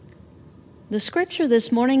The scripture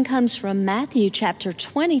this morning comes from Matthew chapter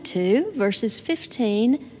 22, verses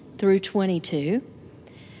 15 through 22.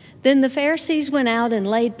 Then the Pharisees went out and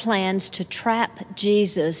laid plans to trap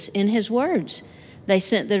Jesus in his words. They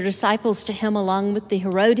sent their disciples to him along with the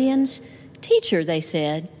Herodians. "Teacher," they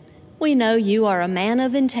said, "we know you are a man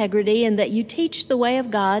of integrity and that you teach the way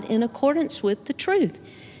of God in accordance with the truth.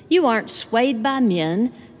 You aren't swayed by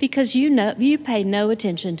men because you pay no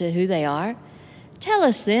attention to who they are. Tell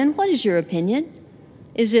us then, what is your opinion?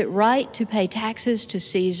 Is it right to pay taxes to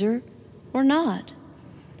Caesar or not?"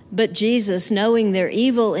 But Jesus, knowing their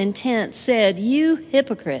evil intent, said, "You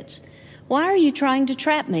hypocrites, why are you trying to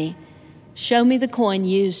trap me? Show me the coin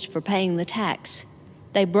used for paying the tax."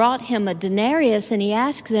 They brought him a denarius, and he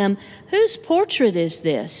asked them, "Whose portrait is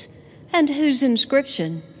this, and whose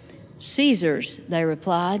inscription?" "Caesar's," they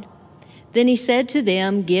replied. Then he said to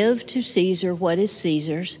them, "Give to Caesar what is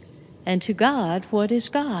Caesar's, and to God what is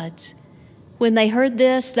God's." When they heard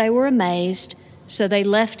this, they were amazed, so they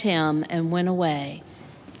left him and went away.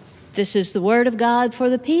 This is the word of God for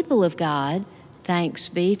the people of God. Thanks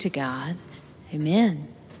be to God. Amen.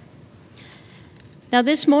 Now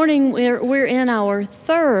this morning we're in our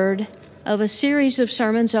third of a series of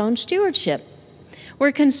sermons on stewardship.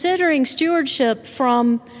 We're considering stewardship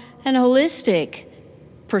from an holistic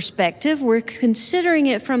perspective. We're considering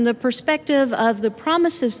it from the perspective of the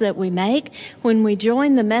promises that we make when we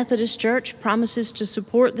join the Methodist Church, promises to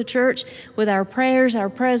support the church with our prayers, our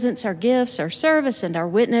presence, our gifts, our service, and our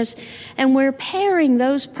witness. And we're pairing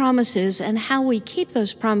those promises and how we keep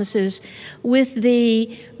those promises with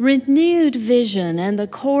the renewed vision and the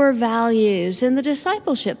core values and the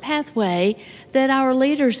discipleship pathway that our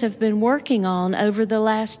leaders have been working on over the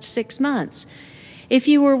last 6 months. If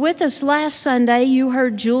you were with us last Sunday, you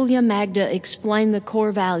heard Julia Magda explain the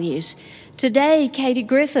core values. Today, Katie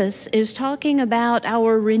Griffiths is talking about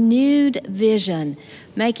our renewed vision,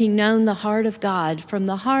 making known the heart of God from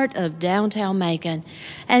the heart of downtown Macon.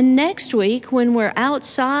 And next week, when we're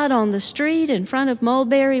outside on the street in front of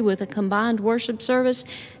Mulberry with a combined worship service,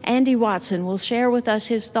 Andy Watson will share with us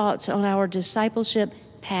his thoughts on our discipleship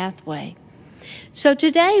pathway. So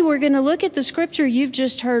today we're going to look at the scripture you've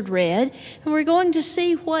just heard read, and we're going to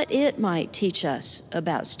see what it might teach us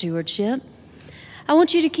about stewardship. I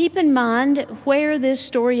want you to keep in mind where this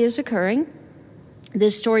story is occurring.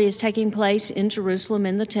 This story is taking place in Jerusalem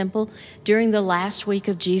in the temple during the last week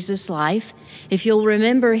of Jesus' life. If you'll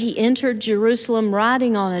remember, he entered Jerusalem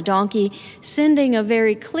riding on a donkey, sending a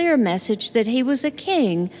very clear message that he was a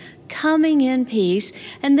king coming in peace.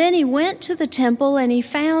 And then he went to the temple, and he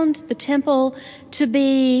found the temple to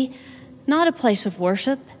be not a place of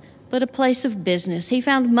worship, but a place of business. He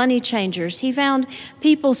found money changers. He found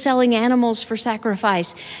people selling animals for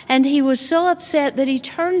sacrifice. And he was so upset that he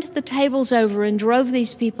turned the tables over and drove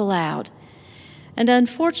these people out. And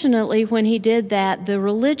unfortunately, when he did that, the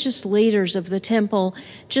religious leaders of the temple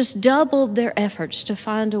just doubled their efforts to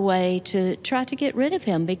find a way to try to get rid of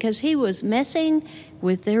him because he was messing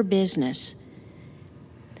with their business.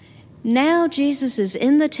 Now Jesus is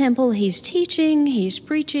in the temple, he's teaching, he's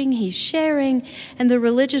preaching, he's sharing, and the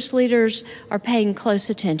religious leaders are paying close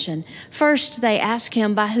attention. First, they ask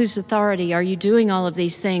him, by whose authority are you doing all of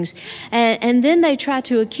these things? And then they try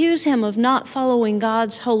to accuse him of not following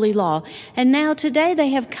God's holy law. And now today they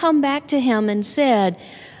have come back to him and said,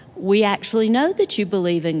 we actually know that you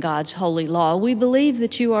believe in God's holy law. We believe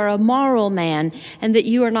that you are a moral man and that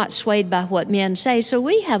you are not swayed by what men say. So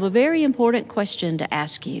we have a very important question to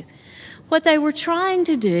ask you. What they were trying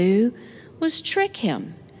to do was trick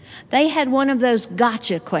him. They had one of those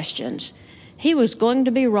gotcha questions. He was going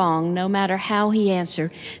to be wrong no matter how he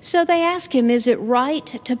answered. So they asked him, is it right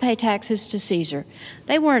to pay taxes to Caesar?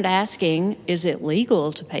 They weren't asking, is it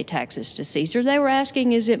legal to pay taxes to Caesar? They were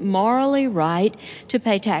asking, is it morally right to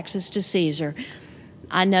pay taxes to Caesar?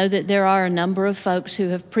 I know that there are a number of folks who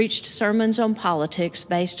have preached sermons on politics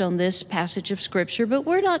based on this passage of Scripture, but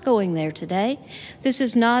we're not going there today. This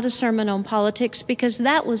is not a sermon on politics because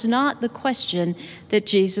that was not the question that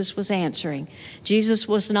Jesus was answering. Jesus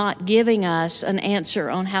was not giving us an answer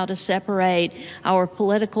on how to separate our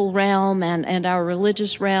political realm and our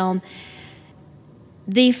religious realm.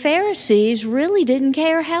 The Pharisees really didn't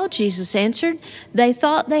care how Jesus answered. They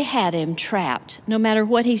thought they had him trapped, no matter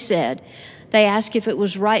what he said. They ask if it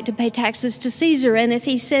was right to pay taxes to Caesar, and if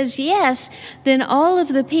he says yes, then all of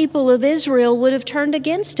the people of Israel would have turned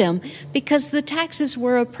against him because the taxes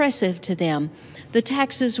were oppressive to them. The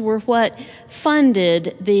taxes were what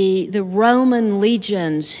funded the Roman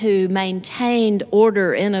legions who maintained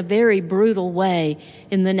order in a very brutal way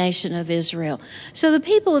in the nation of Israel. So the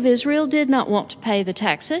people of Israel did not want to pay the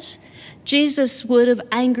taxes. Jesus would have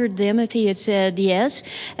angered them if he had said yes.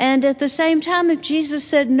 And at the same time, if Jesus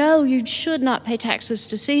said, no, you should not pay taxes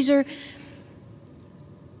to Caesar,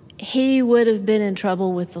 he would have been in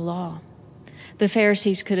trouble with the law. The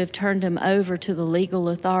Pharisees could have turned him over to the legal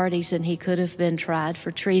authorities and he could have been tried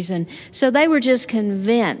for treason. So they were just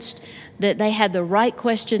convinced that they had the right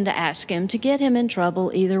question to ask him to get him in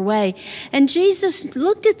trouble either way. And Jesus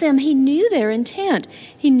looked at them. He knew their intent.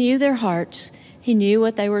 He knew their hearts. He knew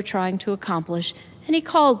what they were trying to accomplish, and he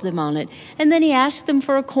called them on it. And then he asked them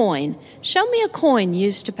for a coin. Show me a coin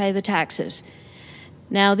used to pay the taxes.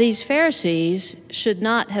 Now, these Pharisees should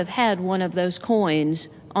not have had one of those coins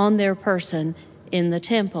on their person in the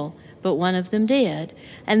temple, but one of them did,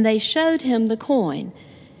 and they showed him the coin.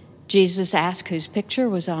 Jesus asked whose picture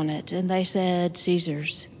was on it, and they said,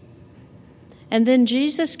 Caesar's. And then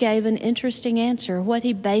Jesus gave an interesting answer. What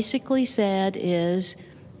he basically said is,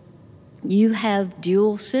 you have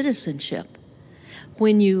dual citizenship.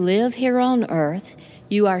 When you live here on earth,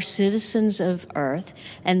 you are citizens of earth,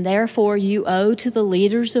 and therefore you owe to the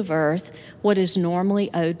leaders of earth what is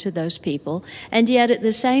normally owed to those people. And yet at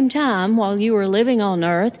the same time, while you are living on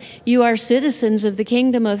earth, you are citizens of the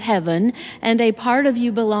kingdom of heaven, and a part of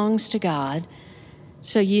you belongs to God.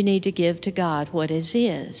 So you need to give to God what is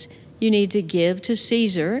his. You need to give to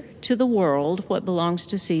Caesar, to the world, what belongs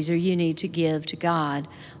to Caesar. You need to give to God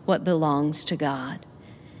what belongs to God.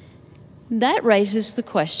 That raises the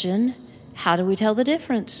question, how do we tell the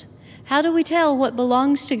difference? How do we tell what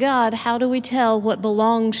belongs to God? How do we tell what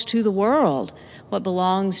belongs to the world, what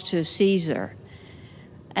belongs to Caesar?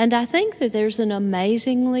 And I think that there's an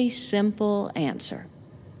amazingly simple answer.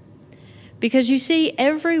 Because you see,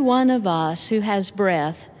 every one of us who has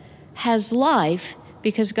breath has life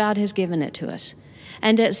because God has given it to us.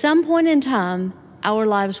 And at some point in time, our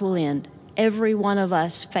lives will end. Every one of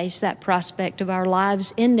us face that prospect of our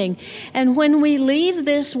lives ending. And when we leave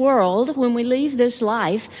this world, when we leave this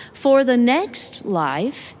life for the next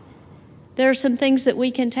life, there are some things that we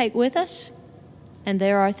can take with us, and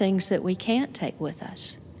there are things that we can't take with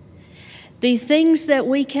us. The things that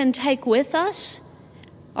we can take with us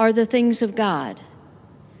are the things of God.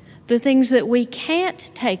 The things that we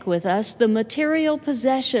can't take with us, the material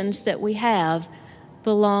possessions that we have,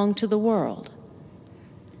 belong to the world.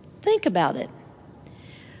 Think about it.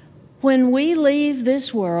 When we leave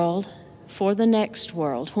this world for the next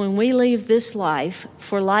world, when we leave this life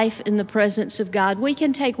for life in the presence of God, we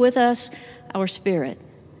can take with us our spirit,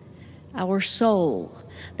 our soul,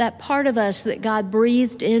 that part of us that God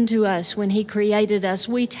breathed into us when he created us.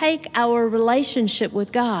 We take our relationship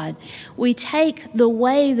with God. We take the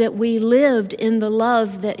way that we lived in the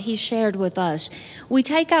love that he shared with us. We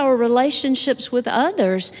take our relationships with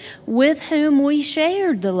others with whom we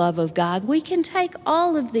shared the love of God. We can take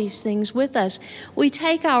all of these things with us. We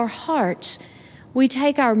take our hearts. We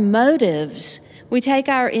take our motives. We take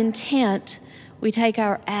our intent. We take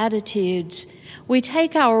our attitudes. We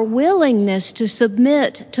take our willingness to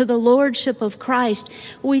submit to the lordship of Christ.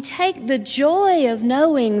 We take the joy of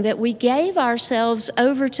knowing that we gave ourselves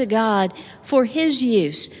over to God for his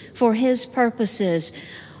use, for his purposes.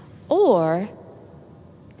 Or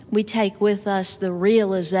we take with us the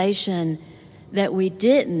realization that we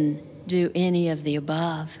didn't do any of the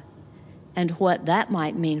above and what that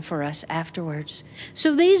might mean for us afterwards.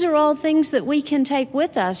 So these are all things that we can take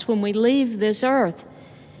with us when we leave this earth.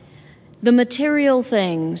 The material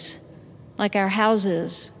things, like our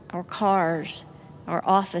houses, our cars, our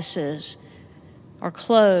offices, our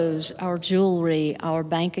clothes, our jewelry, our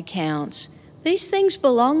bank accounts, these things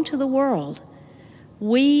belong to the world.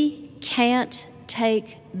 We can't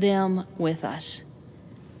take them with us.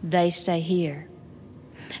 They stay here.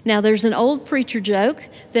 Now, there's an old preacher joke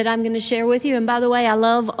that I'm going to share with you. And by the way, I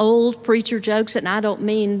love old preacher jokes, and I don't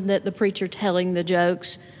mean that the preacher telling the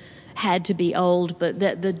jokes had to be old, but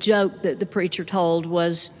that the joke that the preacher told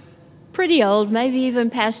was pretty old, maybe even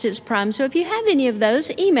past its prime. So if you have any of those,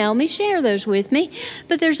 email me, share those with me.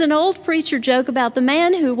 But there's an old preacher joke about the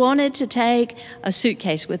man who wanted to take a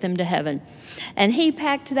suitcase with him to heaven. And he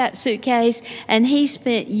packed that suitcase, and he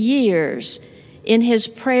spent years in his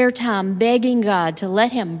prayer time begging God to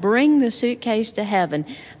let him bring the suitcase to heaven.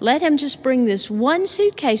 Let him just bring this one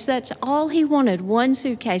suitcase. That's all he wanted, one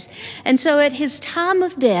suitcase. And so at his time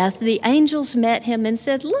of death, the angels met him and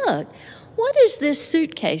said, look, what is this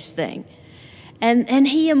suitcase thing? And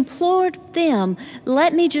he implored them,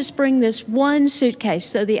 let me just bring this one suitcase.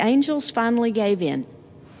 So the angels finally gave in.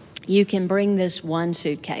 You can bring this one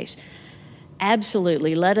suitcase.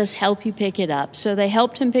 Absolutely, let us help you pick it up. So they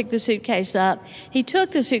helped him pick the suitcase up. He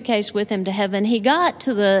took the suitcase with him to heaven. He got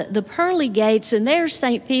to the pearly gates, and there's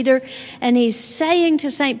St. Peter, and he's saying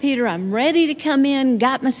to St. Peter, I'm ready to come in,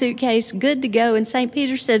 got my suitcase, good to go. And St.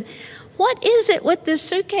 Peter said, what is it with this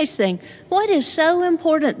suitcase thing? What is so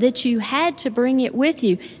important that you had to bring it with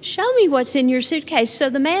you? Show me what's in your suitcase. So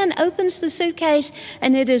the man opens the suitcase,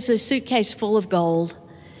 and it is a suitcase full of gold.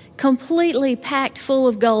 Completely packed full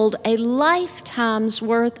of gold, a lifetime's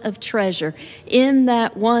worth of treasure in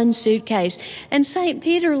that one suitcase. And St.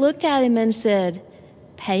 Peter looked at him and said,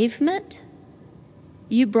 pavement?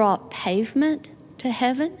 You brought pavement to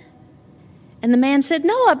heaven? And the man said,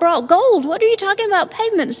 no, I brought gold. What are you talking about,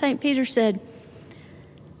 pavement? And St. Peter said,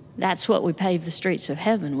 that's what we pave the streets of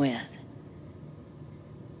heaven with.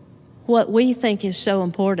 What we think is so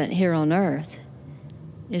important here on earth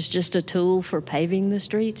is just a tool for paving the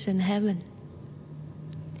streets in heaven.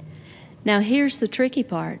 Now, here's the tricky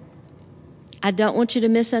part. I don't want you to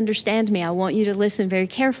misunderstand me. I want you to listen very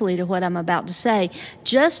carefully to what I'm about to say.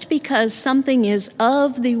 Just because something is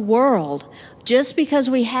of the world, just because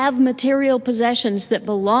we have material possessions that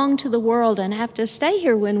belong to the world and have to stay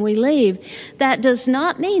here when we leave, that does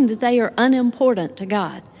not mean that they are unimportant to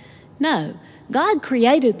God. No. God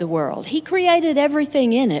created the world. He created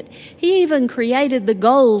everything in it. He even created the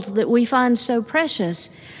gold that we find so precious.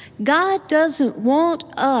 God doesn't want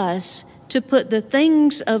us to put the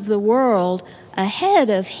things of the world ahead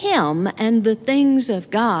of Him and the things of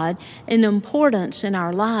God in importance in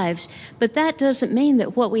our lives. But that doesn't mean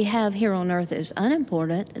that what we have here on earth is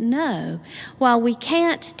unimportant. No. While we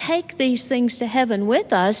can't take these things to heaven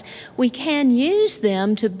with us, we can use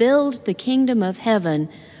them to build the kingdom of heaven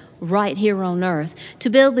right here on earth, to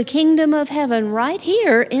build the kingdom of heaven right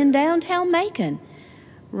here in downtown Macon,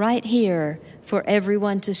 right here for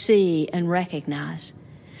everyone to see and recognize.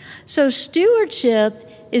 So stewardship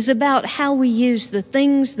is about how we use the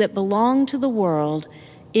things that belong to the world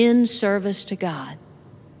in service to God.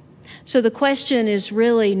 So the question is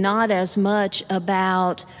really not as much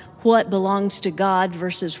about what belongs to God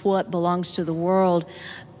versus what belongs to the world,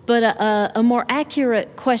 but a more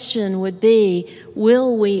accurate question would be,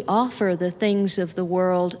 will we offer the things of the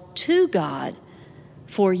world to God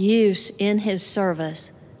for use in His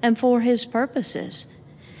service and for His purposes?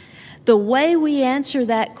 The way we answer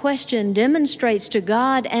that question demonstrates to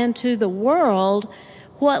God and to the world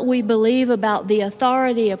what we believe about the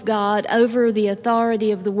authority of God over the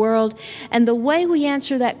authority of the world. And the way we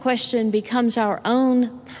answer that question becomes our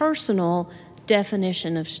own personal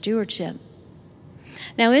definition of stewardship.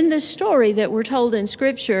 Now, in this story that we're told in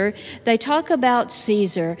Scripture, they talk about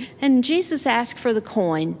Caesar, and Jesus asked for the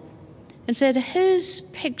coin and said, whose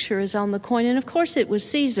picture is on the coin? And of course it was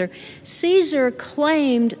Caesar. Caesar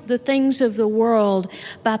claimed the things of the world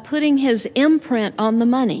by putting his imprint on the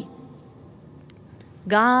money.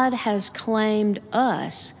 God has claimed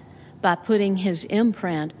us by putting His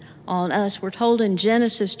imprint on us. We're told in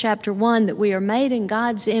Genesis chapter 1 that we are made in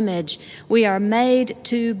God's image. We are made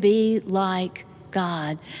to be like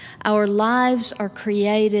God. Our lives are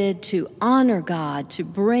created to honor God, to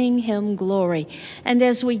bring Him glory. And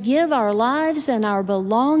as we give our lives and our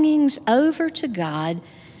belongings over to God,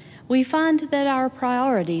 we find that our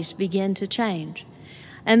priorities begin to change,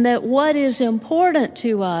 and that what is important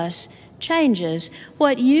to us changes.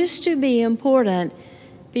 What used to be important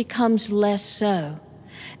becomes less so.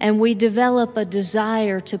 And we develop a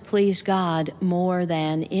desire to please God more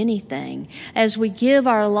than anything. As we give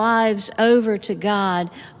our lives over to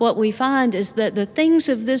God, what we find is that the things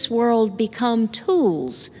of this world become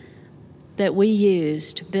tools that we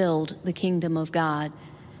use to build the kingdom of God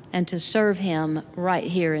and to serve Him right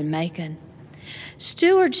here in Macon.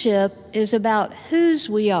 Stewardship is about whose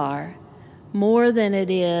we are more than it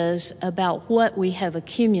is about what we have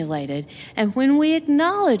accumulated. And when we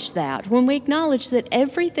acknowledge that, when we acknowledge that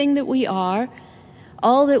everything that we are,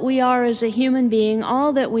 all that we are as a human being,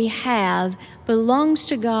 all that we have belongs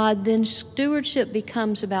to God, then stewardship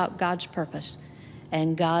becomes about God's purpose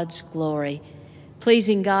and God's glory.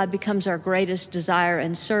 Pleasing God becomes our greatest desire,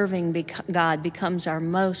 and serving God becomes our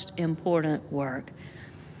most important work.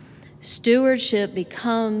 Stewardship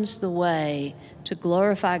becomes the way to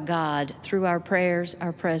glorify God through our prayers,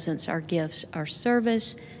 our presence, our gifts, our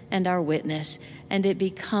service, and our witness. And it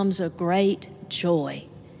becomes a great joy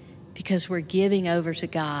because we're giving over to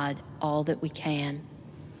God all that we can.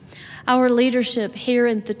 Our leadership here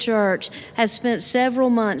in the church has spent several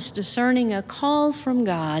months discerning a call from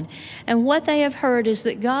God, and what they have heard is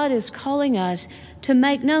that God is calling us to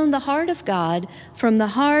make known the heart of God from the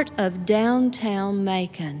heart of downtown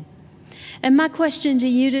Macon. And my question to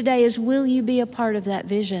you today is, will you be a part of that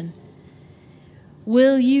vision?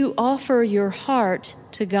 Will you offer your heart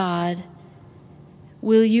to God?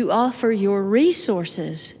 Will you offer your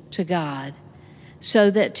resources to God so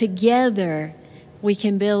that together we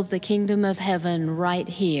can build the kingdom of heaven right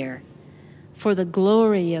here for the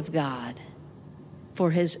glory of God,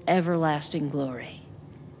 for His everlasting glory?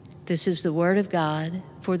 This is the word of God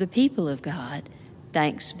for the people of God.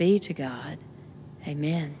 Thanks be to God.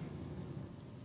 Amen.